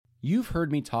You've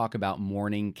heard me talk about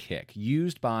Morning Kick,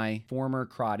 used by former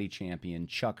karate champion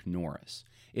Chuck Norris.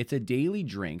 It's a daily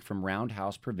drink from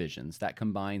Roundhouse Provisions that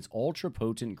combines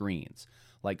ultra-potent greens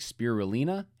like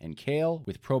spirulina and kale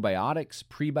with probiotics,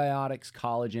 prebiotics,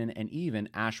 collagen, and even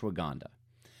ashwagandha.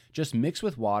 Just mix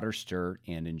with water, stir,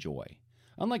 and enjoy.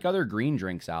 Unlike other green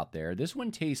drinks out there, this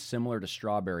one tastes similar to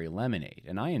strawberry lemonade,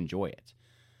 and I enjoy it.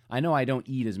 I know I don't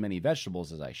eat as many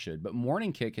vegetables as I should, but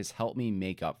Morning Kick has helped me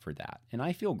make up for that, and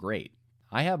I feel great.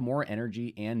 I have more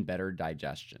energy and better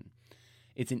digestion.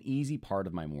 It's an easy part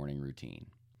of my morning routine.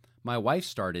 My wife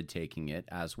started taking it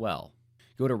as well.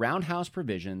 Go to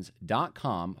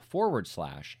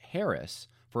roundhouseprovisions.com/Harris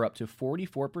for up to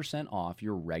 44% off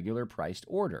your regular priced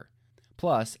order.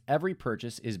 Plus, every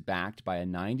purchase is backed by a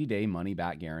 90-day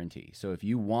money-back guarantee. So if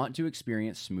you want to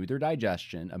experience smoother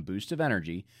digestion, a boost of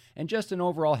energy, and just an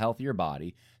overall healthier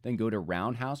body, then go to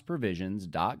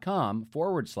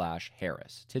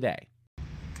roundhouseprovisions.com/Harris today.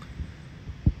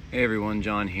 Hey everyone,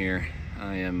 John here.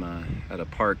 I am at a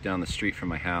park down the street from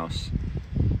my house.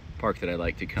 Park that I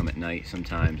like to come at night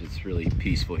sometimes. It's really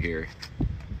peaceful here,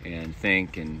 and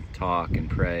think and talk and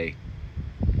pray.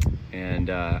 And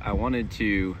I wanted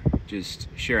to just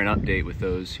share an update with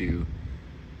those who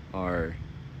are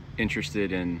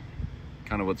interested in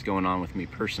kind of what's going on with me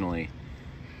personally.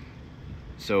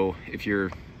 So if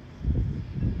you're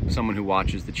someone who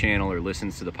watches the channel or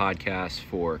listens to the podcast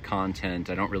for content,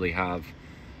 I don't really have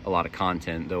a lot of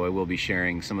content, though I will be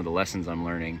sharing some of the lessons I'm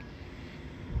learning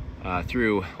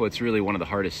through what's really one of the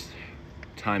hardest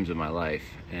times of my life.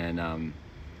 And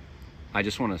I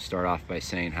just want to start off by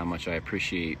saying how much I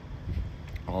appreciate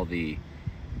all the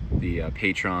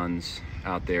patrons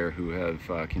out there who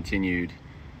have continued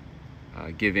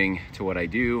giving to what I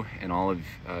do, and all of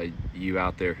you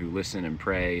out there who listen and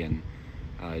pray and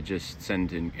just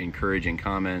send encouraging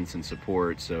comments and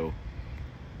support. So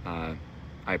I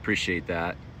appreciate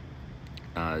that.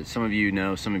 Some of you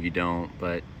know, some of you don't,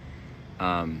 but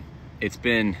it's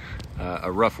been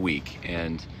a rough week,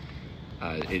 and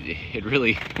it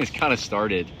really was kind of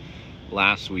started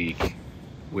last week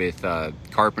with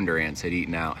carpenter ants had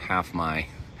eaten out half my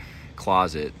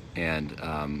closet, and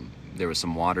there was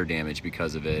some water damage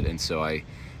because of it. And so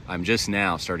I'm just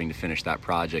now starting to finish that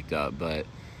project up, but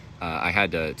I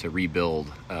had to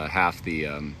rebuild half the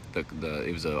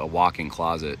it was a walk-in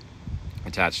closet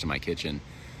attached to my kitchen.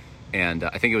 And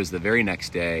I think it was the very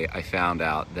next day I found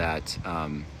out that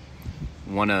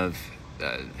one of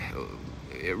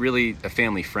really a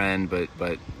family friend, but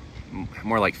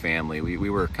more like family. We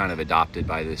were kind of adopted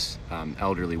by this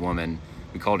elderly woman.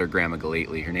 We called her Grandma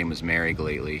Galately. Her name was Mary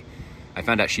Galately. I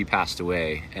found out she passed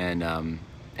away, and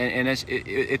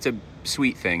it's a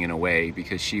sweet thing in a way,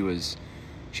 because she was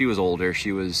older.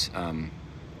 She was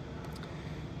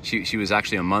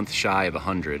actually a month shy of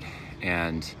 100,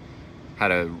 and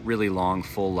had a really long,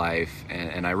 full life.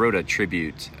 And I wrote a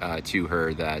tribute to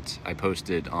her that I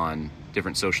posted on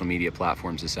different social media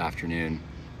platforms this afternoon.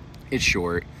 It's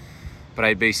short, but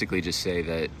I basically just say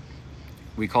that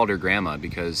we called her Grandma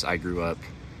because I grew up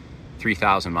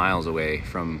 3,000 miles away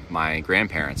from my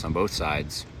grandparents on both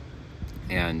sides.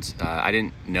 And I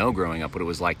didn't know growing up what it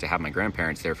was like to have my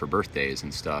grandparents there for birthdays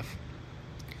and stuff.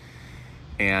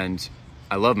 And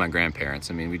I love my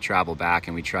grandparents. I mean, we travel back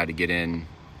and we try to get in,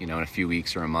 in a few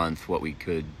weeks or a month, what we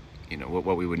could,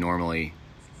 what we would normally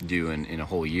do in a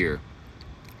whole year.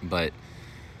 But,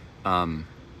 and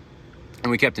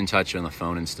we kept in touch on the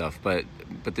phone and stuff, but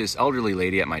this elderly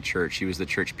lady at my church, she was the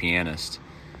church pianist.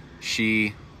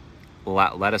 She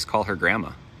let us call her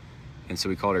Grandma. And so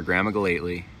we called her Grandma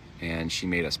Galately, and she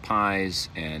made us pies,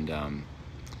 and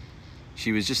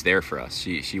she was just there for us.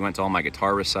 She went to all my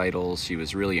guitar recitals. She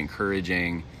was really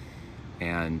encouraging,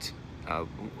 and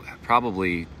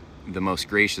probably the most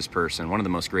gracious person, one of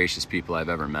the most gracious people I've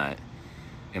ever met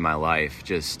in my life.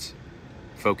 Just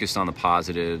focused on the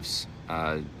positives,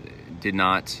 did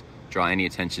not draw any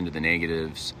attention to the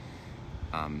negatives.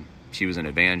 She was an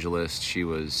evangelist. She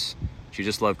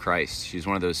just loved Christ. She's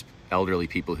one of those elderly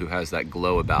people who has that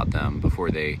glow about them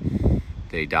before they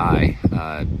die,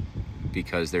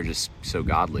 because they're just so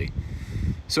godly.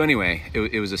 So anyway,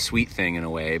 it was a sweet thing in a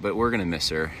way, but we're gonna miss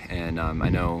her. And I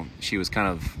know she was kind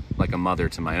of like a mother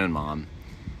to my own mom,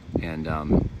 and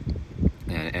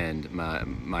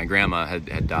my grandma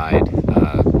had died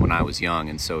when I was young,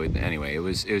 and so anyway, it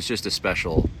was just a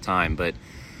special time. But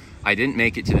I didn't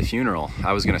make it to the funeral.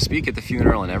 I was gonna speak at the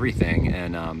funeral and everything,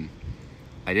 and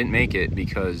I didn't make it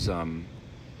because 1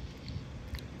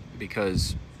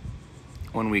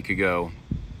 week ago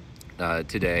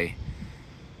today,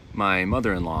 my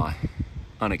mother-in-law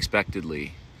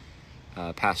unexpectedly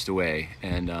passed away,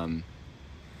 and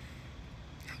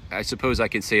I suppose I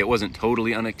could say it wasn't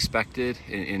totally unexpected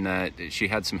in that she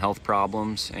had some health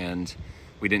problems, and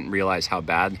we didn't realize how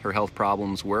bad her health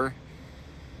problems were.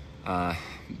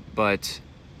 But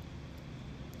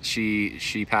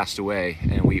she passed away,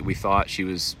 and we thought she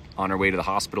was on her way to the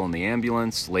hospital in the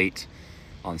ambulance late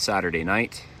on Saturday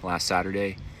night, last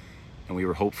Saturday, and we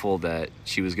were hopeful that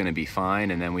she was going to be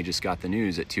fine, and then we just got the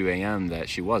news at 2 a.m. that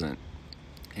she wasn't.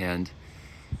 And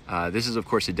this is, of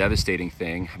course, a devastating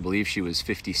thing. I believe she was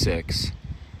 56.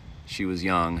 She was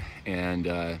young,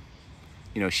 and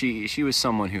she was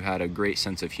someone who had a great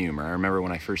sense of humor. I remember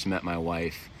when I first met my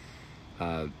wife,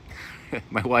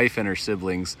 my wife and her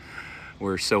siblings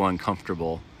were so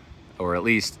uncomfortable, or at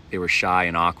least they were shy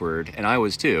and awkward, and I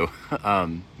was too,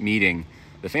 meeting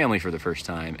the family for the first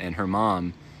time. And her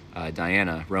mom,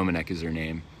 Diana Romanek is her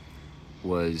name,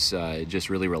 was just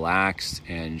really relaxed,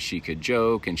 and she could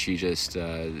joke, and she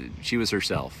was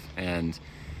herself, and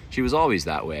she was always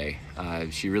that way.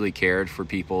 She really cared for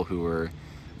people who were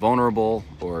vulnerable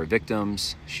or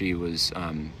victims. She was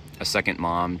a second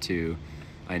mom to,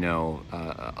 I know,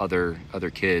 other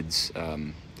kids.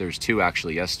 There's two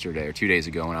actually yesterday or 2 days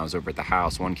ago when I was over at the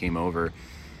house. One came over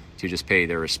to just pay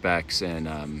their respects,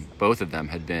 and both of them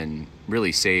had been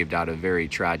really saved out of very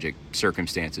tragic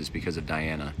circumstances because of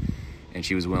Diana, and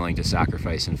she was willing to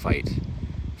sacrifice and fight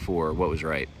for what was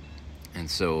right. And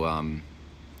so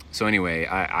anyway,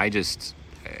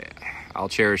 I'll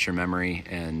cherish her memory,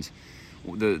 and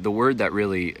the word that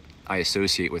really I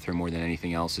associate with her more than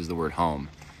anything else is the word home.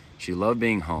 She loved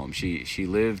being home. She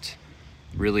lived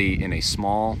really in a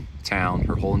small town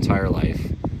her whole entire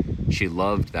life. She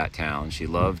loved that town. She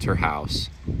loved her house,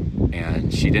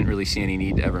 and she didn't really see any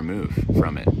need to ever move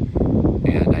from it.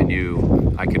 And I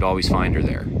knew I could always find her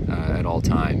there at all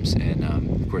times. And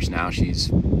of course now she's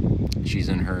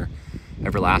in her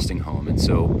everlasting home. And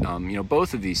so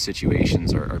both of these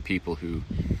situations are people who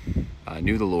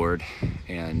knew the Lord,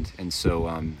 and so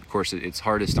of course it's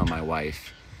hardest on my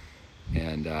wife.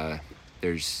 And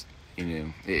there's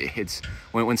it's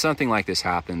when something like this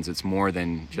happens, it's more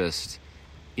than just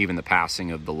even the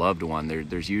passing of the loved one.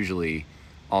 There's usually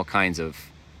all kinds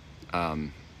of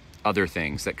other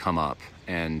things that come up,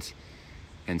 and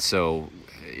so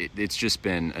it's just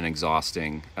been an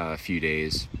exhausting few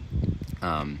days,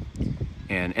 and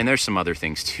there's some other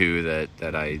things too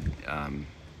that I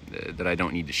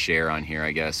don't need to share on here,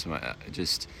 I guess.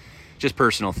 Just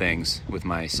personal things with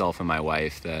myself and my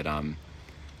wife that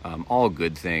all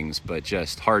good things, but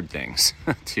just hard things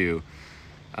to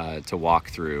walk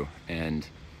through. And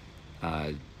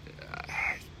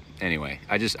anyway,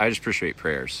 I just appreciate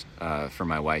prayers for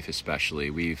my wife especially.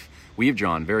 We've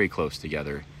drawn very close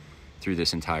together through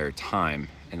this entire time,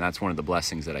 and that's one of the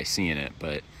blessings that I see in it.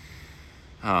 But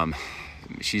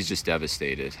she's just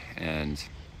devastated, and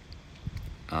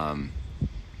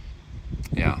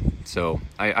so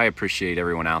I appreciate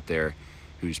everyone out there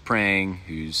who's praying,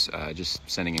 who's just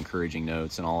sending encouraging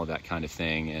notes and all of that kind of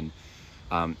thing. And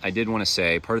I did want to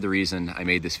say, part of the reason I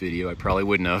made this video, I probably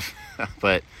wouldn't have,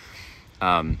 but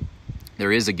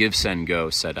there is a Give, Send, Go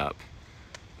set up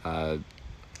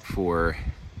for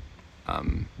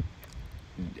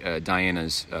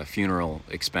Diana's funeral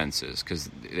expenses, because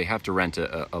they have to rent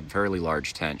a fairly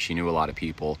large tent. She knew a lot of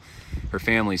people. Her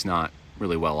family's not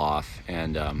really well off.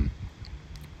 And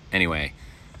anyway,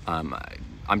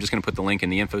 I'm just going to put the link in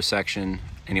the info section.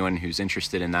 Anyone who's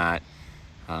interested in that,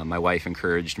 my wife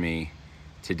encouraged me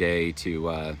today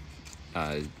to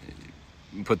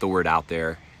put the word out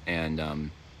there.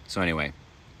 And so anyway,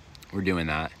 we're doing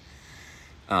that.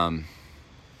 And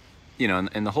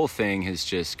the whole thing has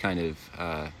just kind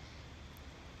of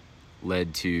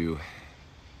led to,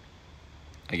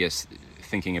 I guess,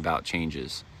 thinking about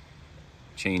changes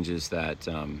that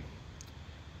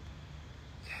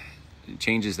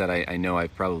I know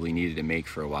I've probably needed to make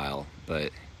for a while,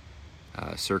 but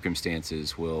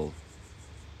circumstances will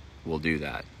do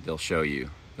that. They'll show you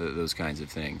those kinds of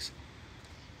things.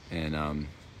 And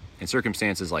in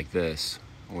circumstances like this,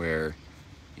 where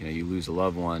you lose a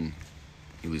loved one,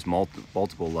 you lose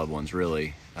multiple loved ones,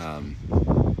 really,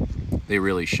 they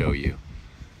really show you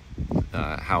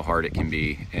how hard it can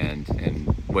be and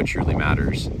what truly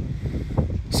matters.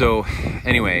 So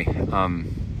anyway,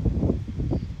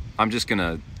 I'm just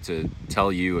gonna to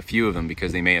tell you a few of them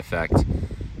because they may affect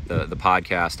the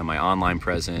podcast and my online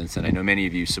presence. And I know many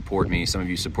of you support me. Some of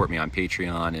you support me on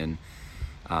Patreon, and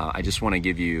I just want to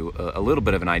give you a little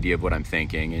bit of an idea of what I'm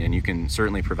thinking, and you can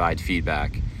certainly provide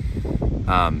feedback.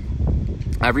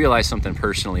 I've realized something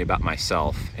personally about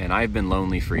myself, and I've been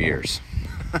lonely for years.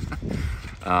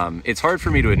 It's hard for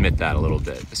me to admit that a little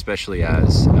bit, especially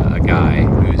as a guy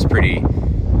who's pretty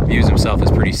views himself as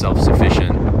pretty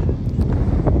self-sufficient.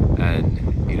 And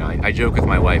I joke with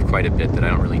my wife quite a bit that I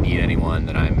don't really need anyone,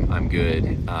 that I'm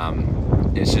good.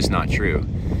 It's just not true.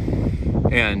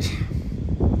 And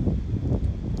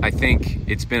I think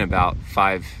it's been about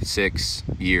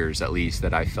 5-6 years at least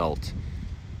that I felt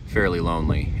fairly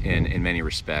lonely in many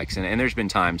respects. And there's been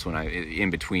times when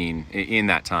in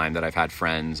that time that I've had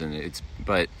friends,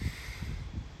 but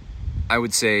I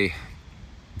would say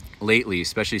lately,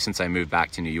 especially since I moved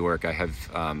back to New York, I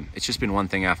have, it's just been one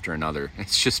thing after another.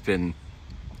 It's just been,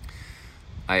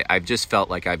 I've just felt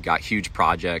like I've got huge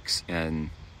projects, and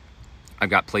I've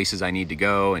got places I need to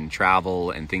go and travel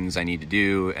and things I need to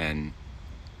do, and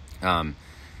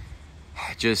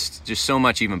just so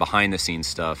much even behind the scenes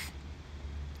stuff.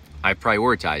 I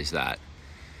prioritize that,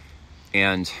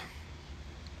 and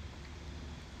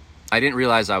I didn't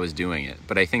realize I was doing it,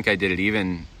 but I think I did it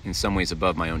even in some ways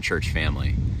above my own church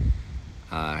family.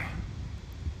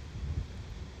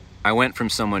 I went from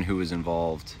someone who was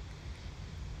involved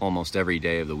almost every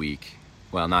day of the week,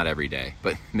 well, not every day,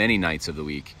 but many nights of the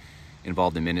week,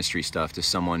 involved in ministry stuff, to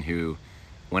someone who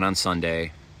went on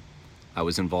Sunday. I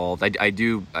was involved. I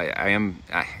am.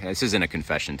 This isn't a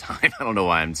confession time. I don't know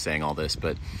why I'm saying all this,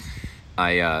 but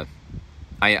I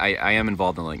am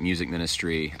involved in like music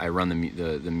ministry. I run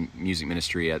the music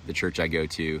ministry at the church I go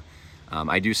to.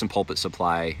 I do some pulpit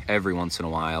supply every once in a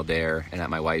while there, and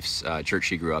at my wife's church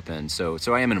she grew up in. So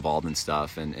I am involved in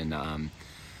stuff, and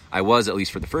I was, at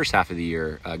least for the first half of the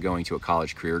year, going to a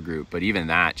college career group. But even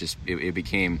that, just it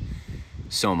became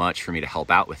so much for me to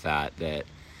help out with that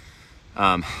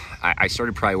I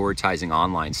started prioritizing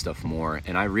online stuff more,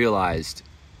 and I realized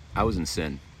I was in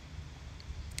sin.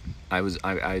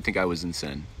 I think I was in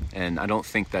sin, and I don't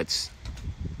think that's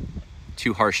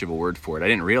too harsh of a word for it. I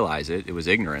didn't realize it. It was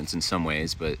ignorance in some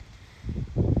ways, but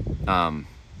I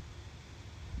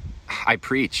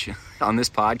preach on this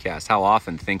podcast how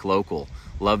often: think local,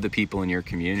 love the people in your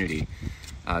community,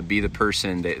 be the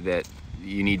person that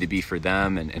you need to be for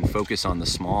them, and focus on the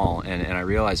small. And I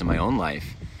realize in my own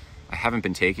life, I haven't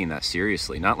been taking that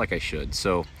seriously, not like I should.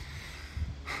 So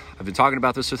I've been talking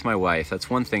about this with my wife. That's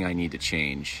one thing I need to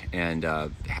change. And I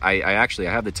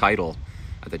have the title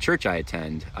at the church I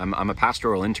attend. I'm a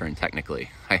pastoral intern, technically.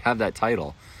 I have that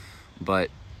title, but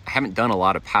I haven't done a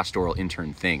lot of pastoral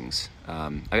intern things.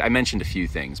 I mentioned a few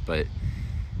things, but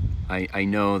I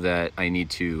know that I need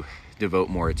to devote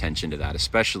more attention to that,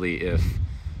 especially if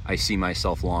I see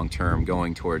myself long-term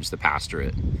going towards the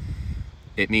pastorate.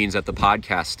 It means that the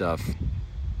podcast stuff,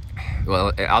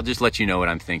 well, I'll just let you know what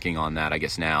I'm thinking on that, I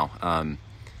guess, now.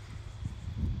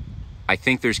 I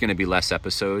think there's going to be less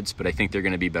episodes, but I think they're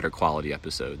going to be better quality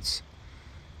episodes.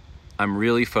 I'm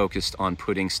really focused on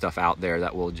putting stuff out there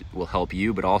that will help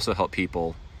you, but also help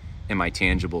people in my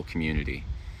tangible community.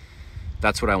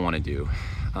 That's what I want to do.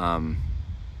 I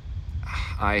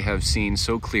have seen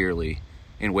so clearly,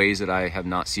 in ways that I have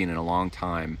not seen in a long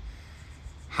time,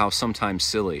 how sometimes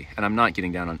silly, and I'm not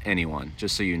getting down on anyone,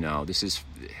 just so you know, this is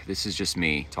just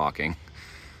me talking,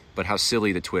 but how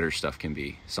silly the Twitter stuff can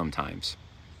be sometimes.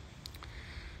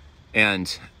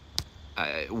 And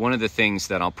one of the things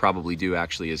that I'll probably do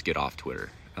actually is get off Twitter.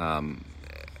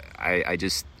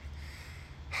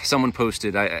 Someone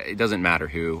posted, it doesn't matter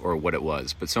who or what it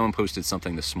was, but someone posted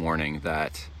something this morning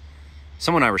that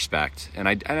someone I respect, and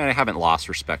I haven't lost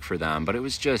respect for them, but it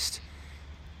was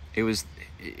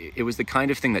the kind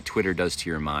of thing that Twitter does to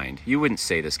your mind. You wouldn't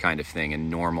say this kind of thing in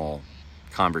normal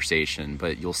conversation,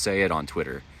 but you'll say it on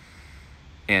Twitter.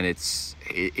 And it's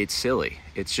silly.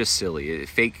 It's just silly.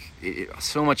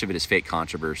 So much of it is fake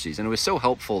controversies. And it was so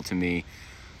helpful to me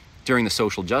during the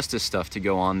social justice stuff to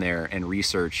go on there and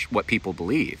research what people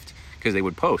believed, because they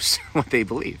would post what they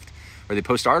believed, or they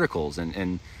post articles.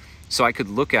 And so I could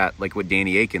look at like what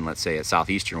Danny Aiken, let's say at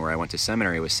Southeastern, where I went to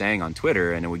seminary, was saying on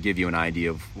Twitter, and it would give you an idea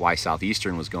of why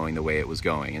Southeastern was going the way it was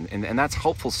going. And that's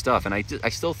helpful stuff. And I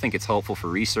still think it's helpful for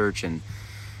research and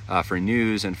for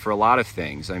news and for a lot of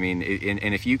things. I mean,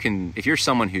 and if you're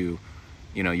someone who,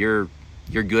 you're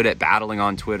good at battling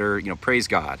on Twitter, praise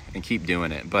God and keep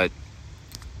doing it. But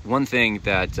one thing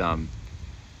that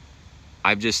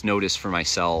I've just noticed for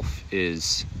myself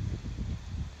is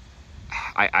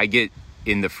I get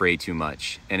in the fray too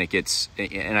much, and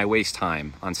I waste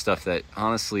time on stuff that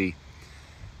honestly,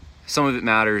 some of it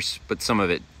matters, but some of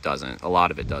it doesn't. A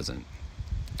lot of it doesn't.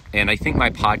 And I think my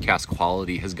podcast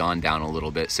quality has gone down a little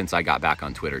bit since I got back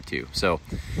on Twitter too. So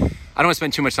I don't want to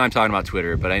spend too much time talking about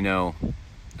Twitter, but I know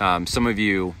some of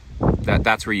you,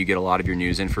 that's where you get a lot of your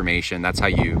news information. That's how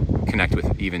you connect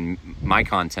with even my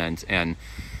content. And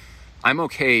I'm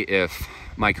okay if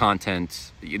my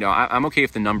content, I'm okay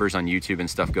if the numbers on YouTube and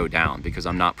stuff go down because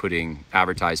I'm not putting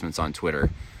advertisements on Twitter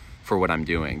for what I'm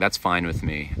doing. That's fine with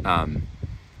me.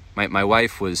 My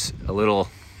wife was a little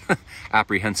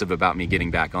apprehensive about me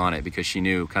getting back on it because she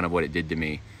knew kind of what it did to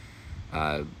me,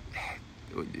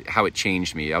 how it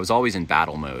changed me. I was always in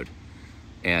battle mode.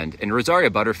 And Rosaria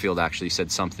Butterfield actually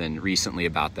said something recently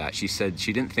about that. She said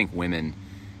she didn't think women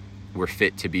were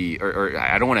fit to be, or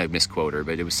I don't want to misquote her,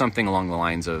 but it was something along the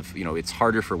lines of, it's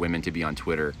harder for women to be on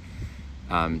Twitter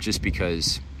just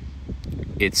because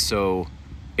it's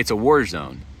a war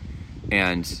zone.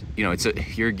 And,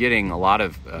 you're getting a lot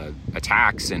of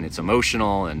attacks and it's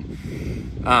emotional. And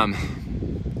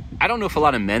I don't know if a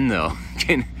lot of men, though,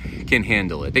 can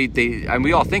handle it.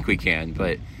 We all think we can,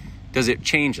 but does it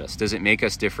change us? Does it make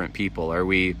us different people? Are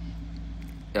we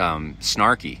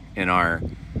snarky in our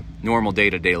normal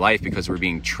day-to-day life because we're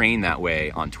being trained that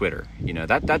way on Twitter?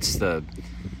 That's the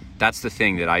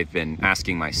thing that I've been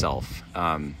asking myself.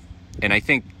 And I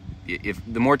think if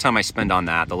the more time I spend on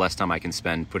that, the less time I can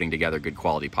spend putting together good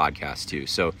quality podcasts too.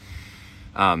 So,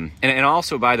 and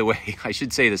also, by the way, I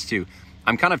should say this too.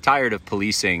 I'm kind of tired of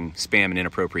policing spam and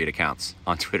inappropriate accounts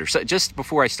on Twitter. So just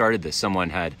before I started this, someone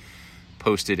had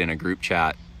posted in a group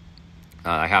chat,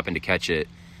 I happened to catch it,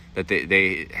 that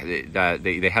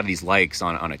they had these likes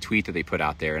on a tweet that they put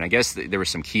out there, and I guess there were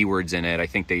some keywords in it. I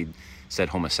think they said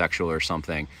homosexual or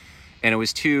something, and it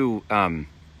was two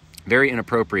very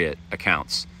inappropriate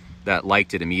accounts that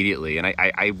liked it immediately. And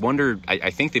I wondered, I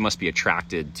think they must be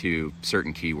attracted to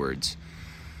certain keywords,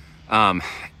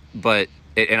 but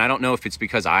I don't know if it's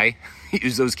because I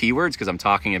use those keywords because I'm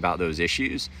talking about those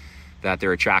issues that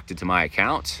they're attracted to my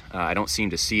account. I don't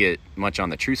seem to see it much on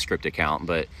the TruthScript account,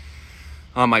 but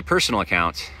on my personal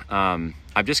account,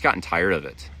 I've just gotten tired of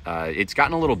it. It's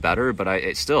gotten a little better, but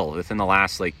it's still within the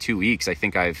last 2 weeks, I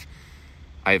think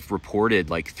I've reported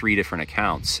 3 different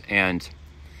accounts, and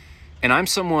I'm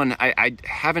someone I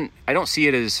don't see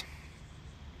it as,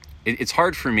 it's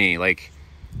hard for me.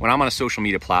 When I'm on a social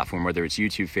media platform, whether it's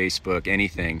YouTube, Facebook,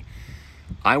 anything,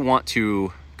 I want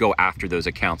to go after those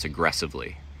accounts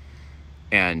aggressively.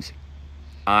 And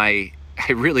I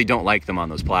really don't like them on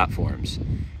those platforms.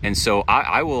 And so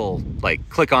I will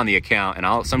click on the account,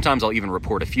 and sometimes I'll even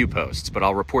report a few posts, but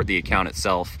I'll report the account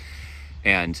itself.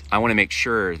 And I want to make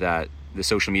sure that the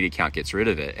social media account gets rid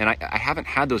of it. And I haven't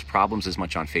had those problems as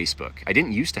much on Facebook. I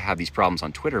didn't used to have these problems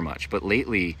on Twitter much, but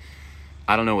lately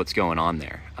I don't know what's going on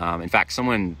there. In fact,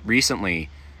 someone recently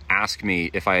asked me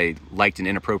if I liked an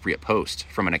inappropriate post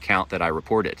from an account that I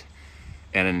reported.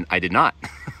 And I did not.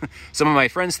 Some of my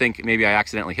friends think maybe I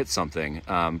accidentally hit something,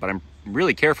 but I'm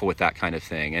really careful with that kind of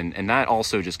thing. And that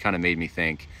also just kind of made me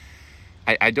think,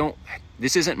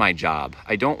 this isn't my job.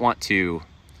 I don't want to,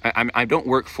 I don't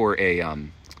work for a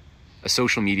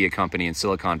social media company in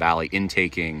Silicon Valley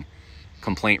intaking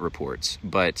complaint reports,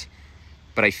 but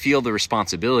I feel the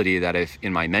responsibility that if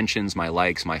in my mentions, my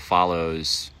likes, my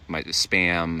follows, my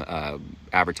spam,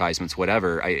 advertisements,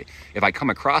 whatever, if I come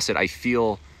across it, I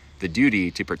feel the duty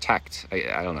to protect.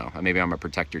 I don't know, maybe I'm a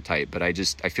protector type, but I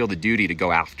feel the duty to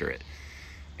go after it.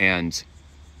 And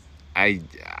I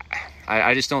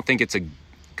just don't think it's a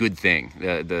good thing,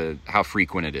 the how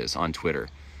frequent it is on Twitter.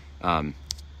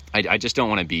 I just don't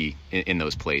want to be in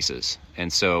those places.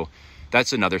 And so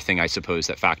that's another thing I suppose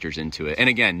that factors into it. And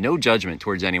again, no judgment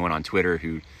towards anyone on Twitter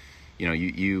who,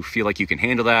 you feel like you can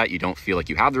handle that. You don't feel like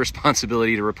you have the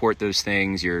responsibility to report those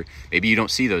things. Maybe you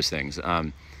don't see those things.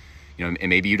 And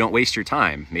maybe you don't waste your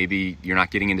time. Maybe you're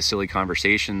not getting into silly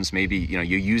conversations. Maybe, you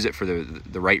use it for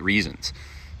the right reasons.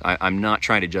 I'm not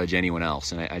trying to judge anyone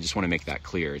else. And I just want to make that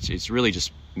clear. It's really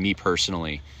just me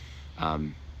personally.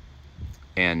 And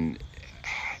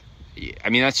I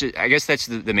mean, I guess that's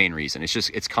the main reason.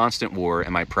 It's constant war,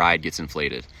 and my pride gets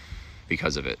inflated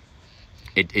because of it.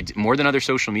 It more than other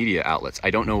social media outlets.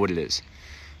 I don't know what it is.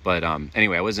 But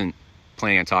anyway, I wasn't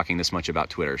planning on talking this much about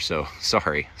Twitter. So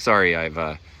sorry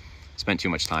I've spent too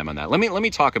much time on that. Let me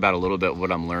talk about a little bit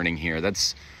what I'm learning here.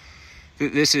 This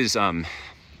is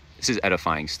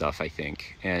edifying stuff, I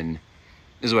think, and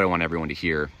this is what I want everyone to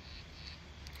hear.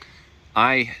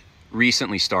 I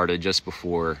recently started, just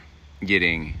before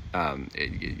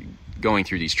going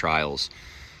through these trials,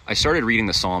 I started reading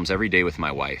the Psalms every day with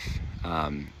my wife.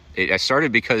 I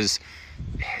started because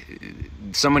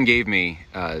someone gave me,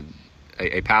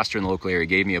 a pastor in the local area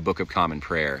gave me a Book of Common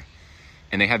Prayer,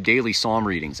 and they have daily Psalm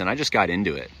readings, and I just got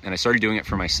into it, and I started doing it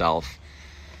for myself.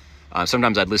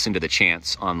 Sometimes I'd listen to the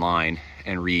chants online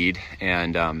and read,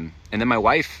 and then my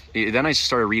wife, then I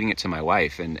started reading it to my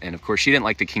wife, and of course she didn't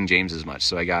like the King James as much,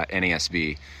 so I got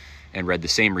NASB and read the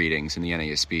same readings in the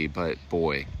NASB. But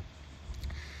boy,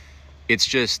 it's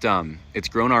just, it's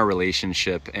grown our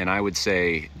relationship. And I would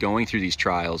say going through these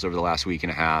trials over the last week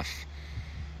and a half,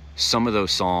 some of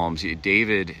those Psalms,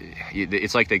 David,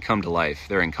 it's like they come to life.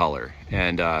 They're in color.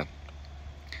 And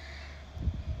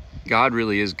God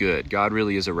really is good. God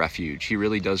really is a refuge. He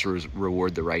really does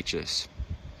reward the righteous.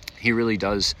 He really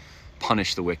does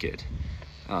punish the wicked.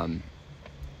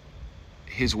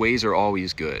 His ways are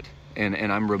always good. And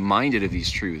I'm reminded of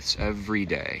these truths every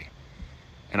day.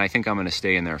 And I think I'm going to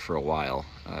stay in there for a while,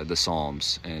 the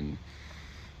Psalms. And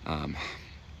I'm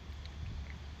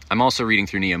also reading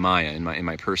through Nehemiah in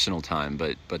my personal time,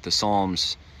 but the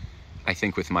Psalms, I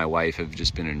think with my wife, have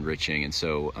just been enriching. And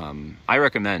so I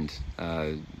recommend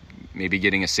maybe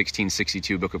getting a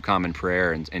 1662 Book of Common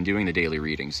Prayer and doing the daily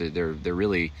readings. They're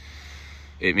really,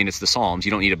 I mean, it's the Psalms.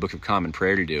 You don't need a Book of Common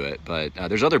Prayer to do it, but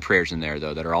there's other prayers in there,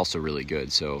 though, that are also really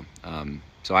good. So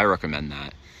I recommend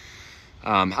that.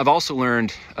 I've also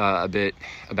learned a bit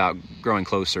about growing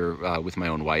closer with my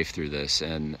own wife through this.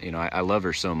 And, you know, I love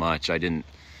her so much.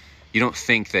 You don't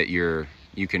think that you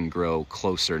can grow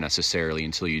closer necessarily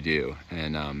until you do.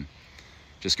 And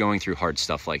just going through hard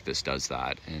stuff like this does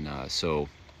that. And so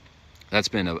that's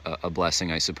been a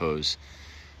blessing, I suppose.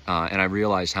 And I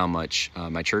realized how much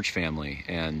my church family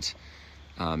and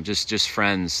just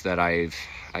friends that I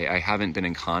haven't been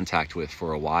in contact with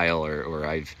for a while,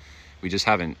 or we just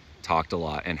haven't talked a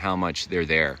lot, and how much they're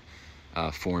there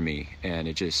for me. And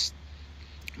it just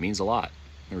means a lot.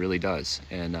 It really does.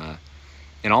 And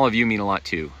all of you mean a lot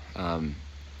too.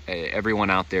 Everyone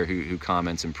out there who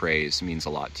comments and prays means a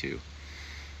lot too.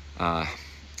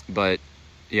 But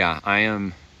yeah, I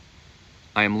am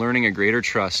learning a greater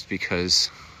trust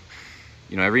because,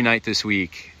 you know, every night this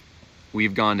week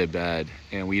we've gone to bed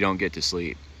and we don't get to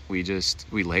sleep. We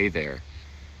lay there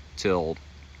till,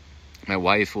 my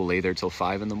wife will lay there till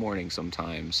 5 a.m.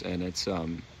 sometimes. And it's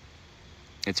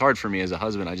hard for me as a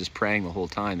husband. I'm just praying the whole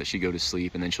time that she go to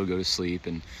sleep, and then she'll go to sleep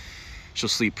and she'll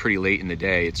sleep pretty late in the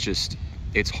day.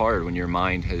 It's hard when your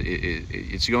mind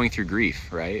it's going through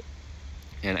grief, right?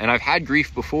 And I've had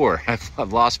grief before.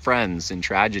 I've lost friends in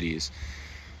tragedies.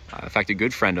 In fact, a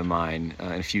good friend of mine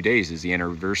in a few days is the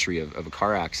anniversary of a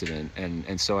car accident.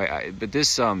 And so but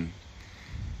this,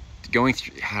 going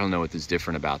through, I don't know what is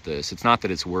different about this. It's not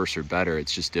that it's worse or better.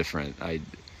 It's just different.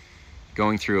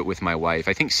 Going through it with my wife,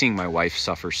 I think seeing my wife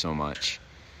suffer so much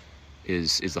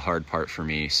is the hard part for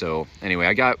me. So anyway,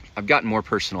 I've gotten more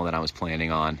personal than I was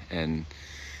planning on, and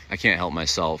I can't help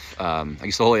myself. I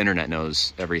guess the whole internet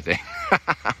knows everything,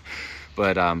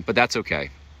 but that's okay.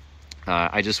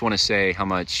 I just want to say how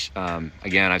much,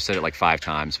 again, I've said it like 5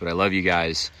 times, but I love you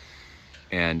guys.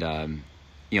 And,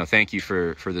 you know, thank you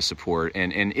for the support.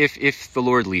 And if the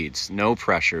Lord leads, no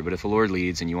pressure, but if the Lord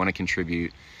leads and you want to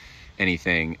contribute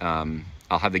anything,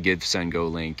 I'll have the Give, Send, Go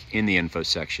link in the info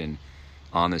section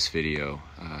on this video.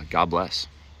 God bless.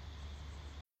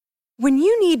 When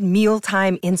you need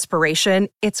mealtime inspiration,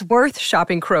 it's worth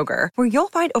shopping Kroger, where you'll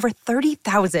find over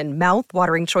 30,000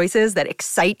 mouth-watering choices that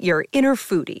excite your inner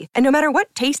foodie. And no matter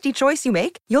what tasty choice you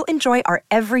make, you'll enjoy our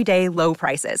everyday low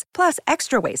prices, plus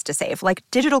extra ways to save, like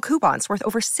digital coupons worth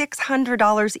over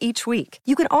 $600 each week.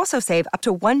 You can also save up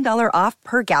to $1 off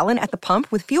per gallon at the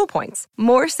pump with fuel points.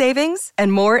 More savings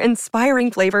and more inspiring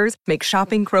flavors make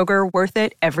shopping Kroger worth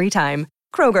it every time.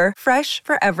 Kroger, fresh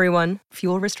for everyone.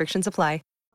 Fuel restrictions apply.